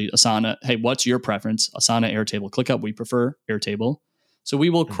 usually Asana. Hey, what's your preference? Asana, Airtable, ClickUp. We prefer Airtable. So we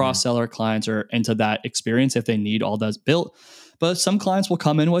will cross-sell our clients or into that experience if they need all that's built. But some clients will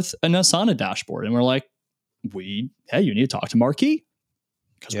come in with an Asana dashboard and we're like, you need to talk to Marquis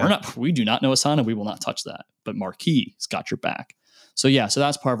because we do not know Asana. We will not touch that. But Marquis has got your back. So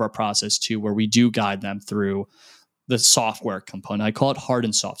that's part of our process too, where we do guide them through the software component. I call it hard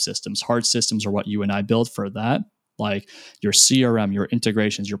and soft systems. Hard systems are what you and I build for that, like your CRM, your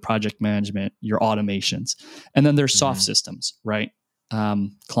integrations, your project management, your automations. And then there's soft systems, right?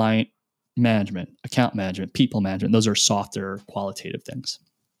 Client management, account management, people management. Those are softer qualitative things.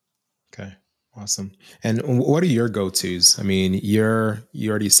 Okay. Awesome. And what are your go-tos? I mean, you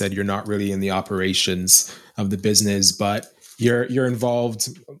already said you're not really in the operations of the business, but you're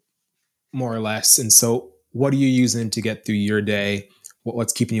involved more or less. And so what are you using to get through your day?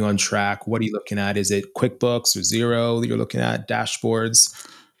 What's keeping you on track? What are you looking at? Is it QuickBooks or Zero that you're looking at, dashboards?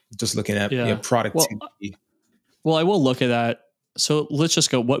 Just looking at Yeah. productivity. Well, I will look at that. So let's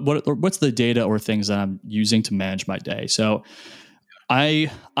just go. What's the data or things that I'm using to manage my day? So I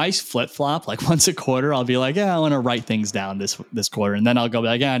flip flop like once a quarter. I'll be like, yeah, I want to write things down this quarter, and then I'll go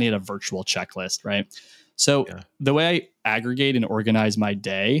like, yeah, I need a virtual checklist, right? So the way I aggregate and organize my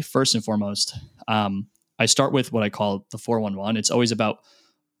day, first and foremost, I start with what I call the 411. It's always about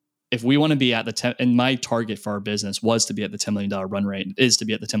if we want to be at the 10, and my target for our business was to be at the $10 million run rate, is to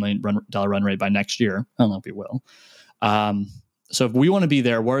be at the $10 million run rate by next year. I don't know if we will. So if we want to be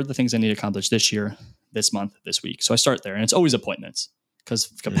there, what are the things I need to accomplish this year, this month, this week? So I start there, and it's always appointments because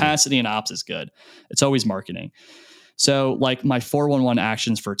capacity and ops is good. It's always marketing. So like my 411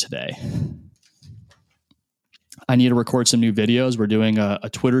 actions for today, I need to record some new videos. We're doing a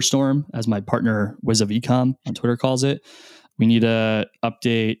Twitter storm, as my partner Wiz of Ecom on Twitter calls it. We need to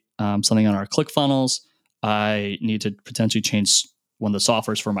update something on our ClickFunnels. I need to potentially change one of the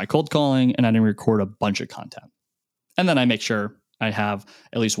softwares for my cold calling, and I need to record a bunch of content. And then I make sure I have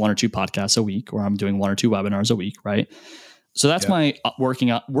at least 1 or 2 podcasts a week, or I'm doing 1 or 2 webinars a week, right? So that's my working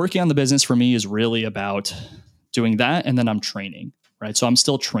on the business for me is really about doing that. And then I'm training, right? So I'm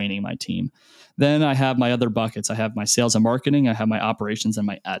still training my team. Then I have my other buckets. I have my sales and marketing. I have my operations and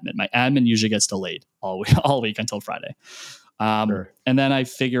my admin. My admin usually gets delayed all week until Friday. And then I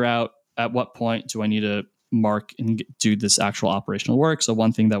figure out at what point do I need to mark and do this actual operational work. So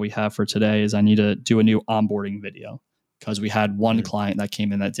one thing that we have for today is I need to do a new onboarding video because we had one client that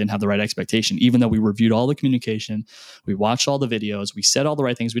came in that didn't have the right expectation. Even though we reviewed all the communication, we watched all the videos, we said all the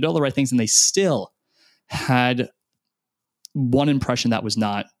right things, we did all the right things, and they still had one impression that was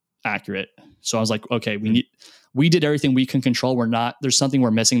not accurate. So I was like, okay, we did everything we can control. There's something we're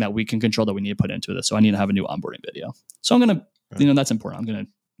missing that we can control that we need to put into this. So I need to have a new onboarding video. So I'm going to, that's important. I'm going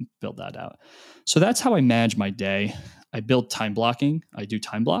to build that out. So that's how I manage my day. I build time blocking. I do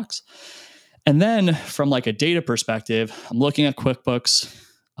time blocks. And then from like a data perspective, I'm looking at QuickBooks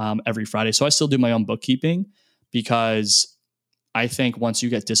every Friday. So I still do my own bookkeeping because I think once you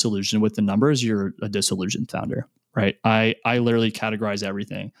get disillusioned with the numbers, you're a disillusioned founder, right? I literally categorize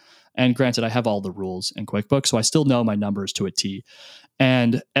everything. And granted, I have all the rules in QuickBooks, so I still know my numbers to a T.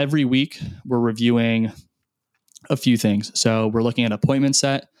 And every week we're reviewing a few things. So we're looking at appointment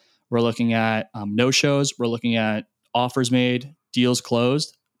set. We're looking at no-shows. We're looking at offers made, deals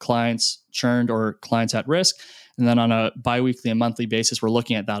closed, clients churned or clients at risk. And then on a biweekly and monthly basis, we're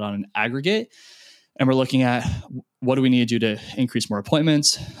looking at that on an aggregate. And we're looking at what do we need to do to increase more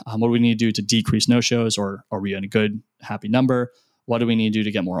appointments? What do we need to do to decrease no-shows, or are we in a good, happy number? What do we need to do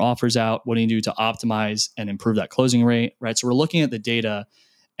to get more offers out? What do you do to optimize and improve that closing rate, right? So we're looking at the data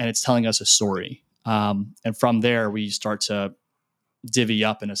and it's telling us a story. And from there, we start to divvy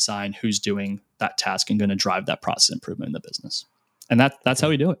up and assign who's doing that task and going to drive that process improvement in the business. And that's how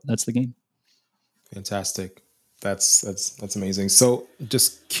we do it. That's the game. Fantastic. That's amazing. So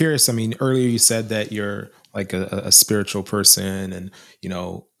just curious, I mean, earlier you said that you're like a spiritual person and,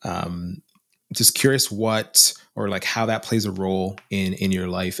 just curious what, or like how that plays a role in your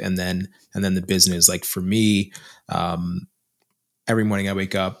life and then the business. Like for me, every morning I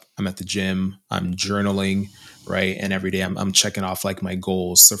wake up, I'm at the gym, I'm journaling, right? And every day I'm checking off like my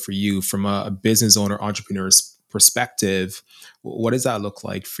goals. So for you, from a business owner, entrepreneur's perspective, what does that look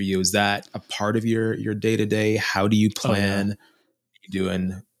like for you? Is that a part of your day-to-day? How do you plan? What are you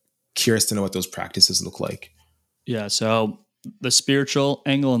doing? Curious to know what those practices look like. Yeah. So the spiritual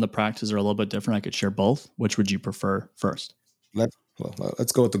angle and the practice are a little bit different. I could share both. Which would you prefer first? Let's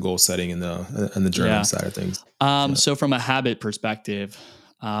go with the goal setting and the journaling side of things. So from a habit perspective,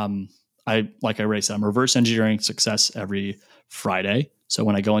 I already said, I'm reverse engineering success every Friday. So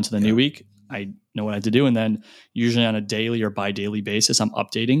when I go into the new week, I know what I have to do. And then usually on a daily or bi-daily basis, I'm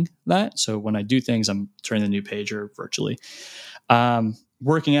updating that. So when I do things, I'm turning the new page or virtually.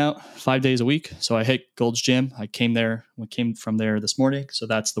 Working out 5 days a week. So I hit Gold's Gym. I came from there this morning. So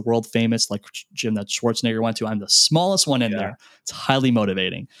that's the world famous gym that Schwarzenegger went to. I'm the smallest one in there. It's highly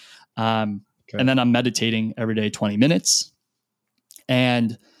motivating. And then I'm meditating every day, 20 minutes.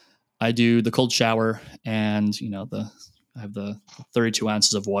 And I do the cold shower and, I have the 32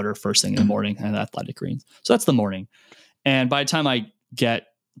 ounces of water first thing in the morning and athletic greens. So that's the morning. And by the time I get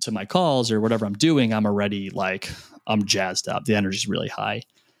to my calls or whatever I'm doing, I'm already I'm jazzed up. The energy is really high.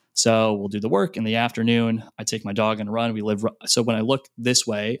 So we'll do the work in the afternoon. I take my dog and run. So when I look this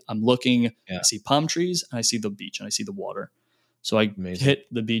way, I'm looking, I see palm trees and I see the beach and I see the water. So I hit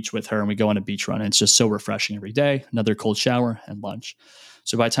the beach with her and we go on a beach run. And it's just so refreshing every day. Another cold shower and lunch.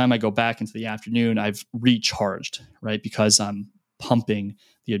 So by the time I go back into the afternoon, I've recharged, right? Because I'm pumping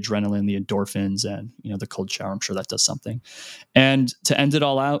the adrenaline, the endorphins, and, the cold shower. I'm sure that does something. And to end it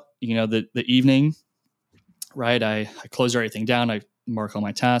all out, the evening, right? I close everything down. I mark all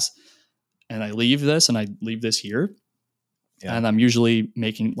my tasks and I leave this here. Yeah. And I'm usually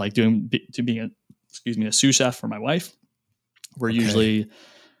being a sous chef for my wife. We're usually,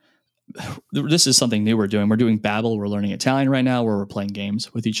 this is something new we're doing. We're doing Babbel. We're learning Italian right now where we're playing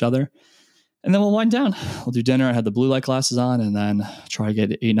games with each other. And then we'll wind down. We'll do dinner. I had the blue light glasses on and then try to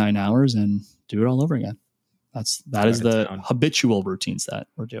get 8-9 hours and do it all over again. That is the habitual routines that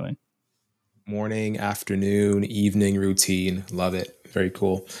we're doing. Morning, afternoon, evening routine. Love it. Very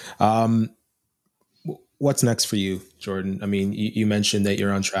cool. What's next for you, Jordan? I mean, you mentioned that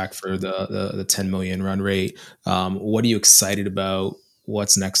you're on track for the 10 million run rate. What are you excited about?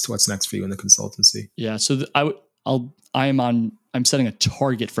 What's next? What's next for you in the consultancy? Yeah. So I'm setting a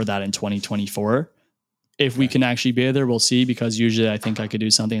target for that in 2024. If we can actually be there, we'll see, because usually I think I could do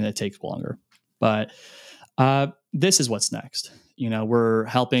something that takes longer, but this is what's next. We're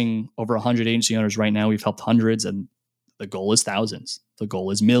helping over 100 agency owners right now. We've helped hundreds and the goal is thousands. The goal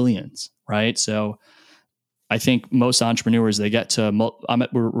is millions, right? So I think most entrepreneurs, they get to,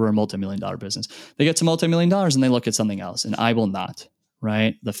 we're a multi-million-dollar business. They get to multi-million dollars and they look at something else, and I will not,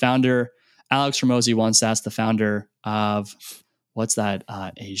 right? The founder, Alex Hormozi, once asked the founder of, what's that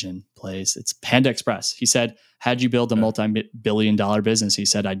Asian place? It's Panda Express. He said, how'd you build a multi-billion-dollar business? He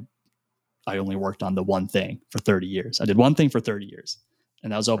said, I only worked on the one thing for 30 years. I did one thing for 30 years,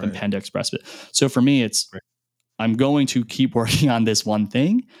 and that was open Panda Express. So for me, I'm going to keep working on this one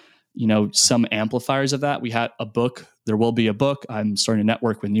thing. Some amplifiers of that. We had a book. There will be a book. I'm starting to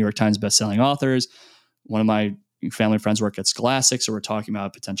network with New York Times bestselling authors. One of my family friends work at Scholastic, so we're talking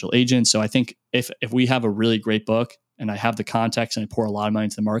about potential agents. So I think if we have a really great book and I have the context and I pour a lot of money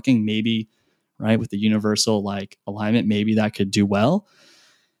into the marketing, maybe, right, with the universal alignment, maybe that could do well.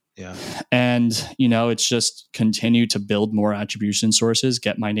 Yeah. And, it's just continue to build more attribution sources,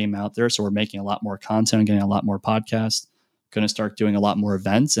 get my name out there. So we're making a lot more content, getting a lot more podcasts, going to start doing a lot more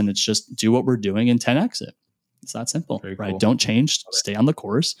events, and it's just do what we're doing and 10x it. It's that simple, right? Cool. Don't change, stay on the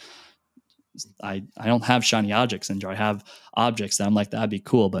course. I don't have shiny object syndrome. I have objects that I'm like, that'd be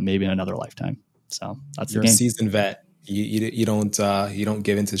cool, but maybe in another lifetime. So that's You're the game. A seasoned vet. You don't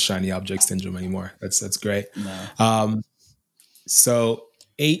give into shiny object syndrome anymore. That's great. No. So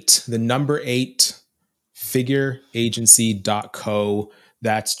the number 8, figureagency.co.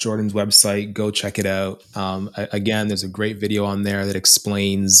 That's Jordan's website. Go check it out. Again, there's a great video on there that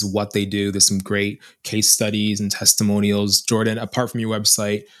explains what they do. There's some great case studies and testimonials. Jordan, apart from your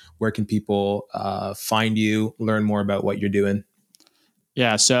website, where can people find you, learn more about what you're doing?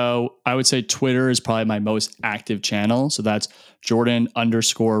 Yeah, so I would say Twitter is probably my most active channel. So that's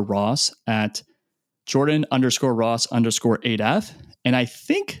Jordan_Ross at Jordan_Ross_8F. And I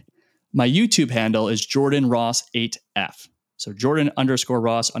think my YouTube handle is JordanRoss8F. So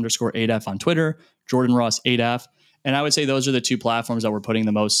Jordan_Ross_8F on Twitter, JordanRoss8F. And I would say those are the two platforms that we're putting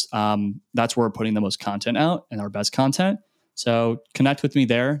the most, that's where we're putting the most content out and our best content. So connect with me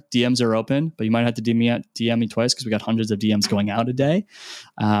there. DMs are open, but you might have to DM me twice because we got hundreds of DMs going out a day.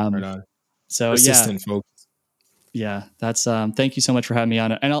 Right on. So persistent, folks. Yeah, that's, thank you so much for having me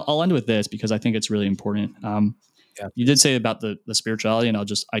on it. And I'll end with this because I think it's really important. You did say about the spirituality, and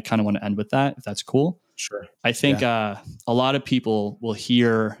I kind of want to end with that, if that's cool. Sure. I think a lot of people will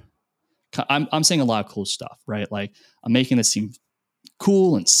hear, I'm saying a lot of cool stuff, right? Like I'm making this seem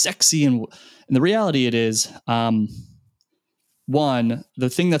cool and sexy. And the reality it is, one, the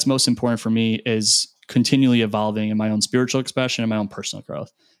thing that's most important for me is continually evolving in my own spiritual expression and my own personal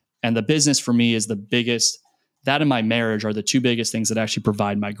growth. And the business for me is the biggest, that and my marriage are the two biggest things that actually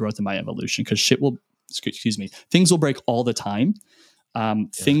provide my growth and my evolution, because things will break all the time.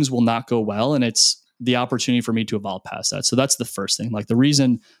 Things will not go well. And it's the opportunity for me to evolve past that. So that's the first thing. Like the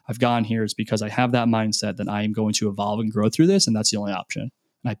reason I've gone here is because I have that mindset that I am going to evolve and grow through this. And that's the only option.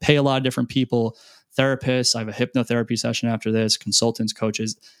 And I pay a lot of different people, therapists. I have a hypnotherapy session after this, consultants,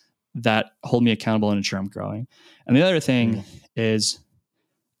 coaches that hold me accountable and ensure I'm growing. And the other thing is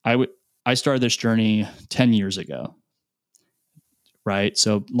I started this journey 10 years ago. Right.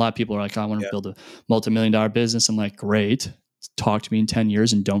 So a lot of people are like, I want to build a multi-million-dollar business. I'm like, great. Talk to me in 10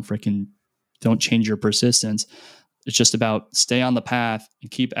 years and don't change your persistence. It's just about stay on the path and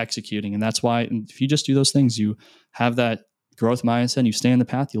keep executing. And that's why if you just do those things, you have that growth mindset and you stay on the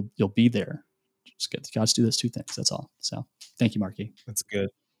path, you'll be there. Just got to do those two things. That's all. So thank you, Marky. That's good.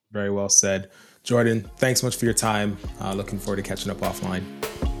 Very well said. Jordan, thanks so much for your time. Looking forward to catching up offline.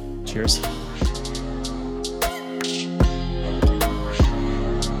 Cheers.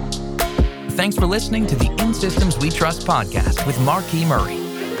 Thanks for listening to the In Systems We Trust podcast with Marky Murray.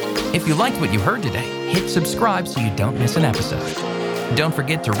 If you liked what you heard today, hit subscribe so you don't miss an episode. Don't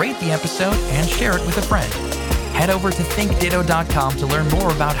forget to rate the episode and share it with a friend. Head over to thinkditto.com to learn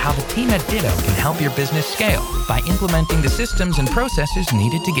more about how the team at Ditto can help your business scale by implementing the systems and processes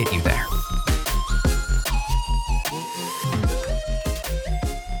needed to get you there.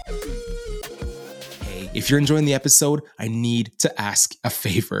 If you're enjoying the episode, I need to ask a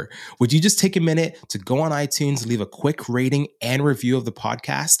favor. Would you just take a minute to go on iTunes, leave a quick rating and review of the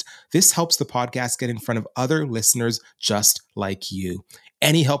podcast? This helps the podcast get in front of other listeners just like you.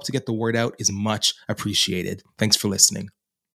 Any help to get the word out is much appreciated. Thanks for listening.